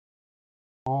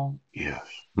Wrong? Yes.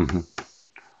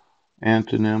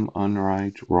 Antonym,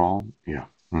 unright, wrong? Yeah.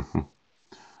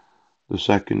 The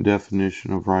second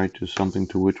definition of right is something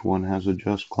to which one has a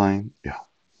just claim? Yeah.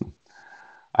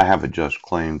 I have a just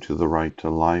claim to the right to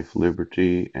life,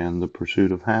 liberty, and the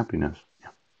pursuit of happiness.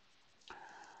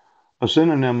 A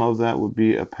synonym of that would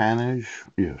be appanage.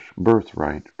 Yes.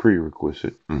 Birthright,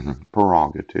 prerequisite,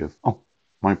 prerogative. Oh,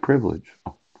 my privilege.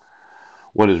 Oh.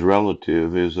 What is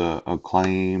relative is a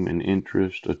claim, an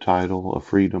interest, a title, a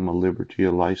freedom, a liberty,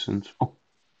 a license. Oh,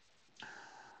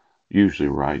 usually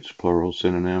rights, plural,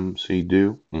 synonym, see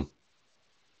do.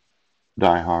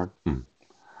 Die hard.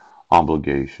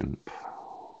 Obligation.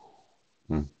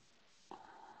 Mm.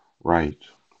 Right.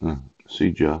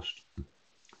 See just.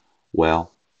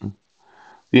 Well.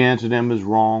 The antonym is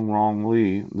wrong,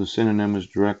 wrongly. The synonym is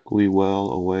directly,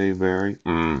 well, away, very.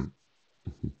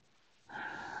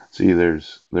 See,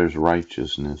 there's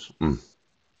righteousness.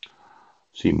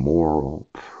 See, moral,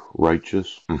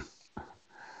 righteous.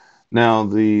 Now,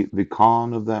 the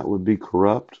con of that would be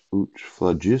corrupt, uch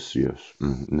flagitious,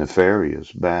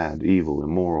 nefarious, bad, evil,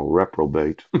 immoral,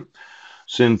 reprobate,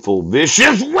 sinful,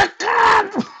 vicious,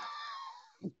 wicked.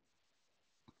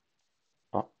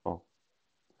 Uh-oh.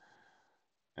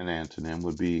 An antonym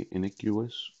would be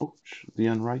iniquitous, ouch, the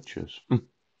unrighteous.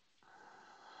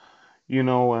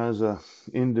 As a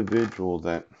individual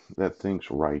that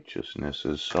thinks righteousness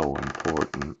is so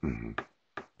important,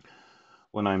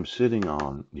 when I'm sitting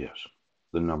on, yes,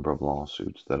 the number of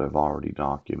lawsuits that I've already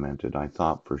documented, I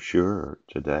thought for sure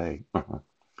today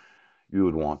you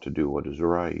would want to do what is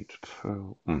right.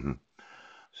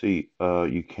 See,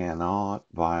 you cannot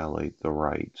violate the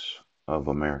rights of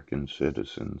American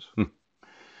citizens.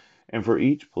 And for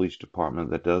each police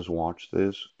department that does watch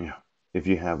this, yeah, if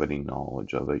you have any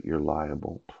knowledge of it, you're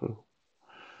liable.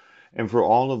 And for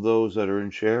all of those that are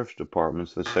in sheriff's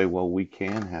departments that say, well, we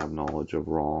can have knowledge of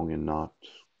wrong and not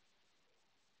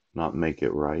make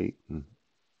it right.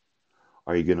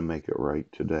 Are you going to make it right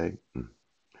today?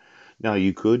 Now,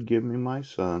 you could give me my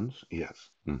sons.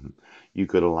 Yes. You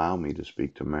could allow me to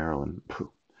speak to Marilyn.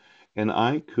 And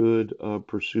I could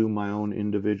pursue my own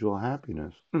individual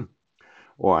happiness.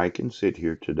 Or I can sit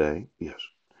here today. Yes.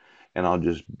 And I'll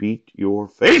just beat your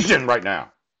face in right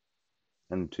now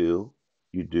until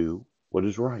you do what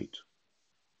is right.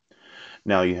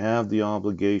 Now, you have the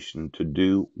obligation to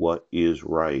do what is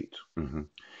right.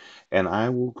 And I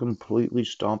will completely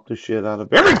stomp the shit out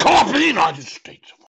of every cop in the United States.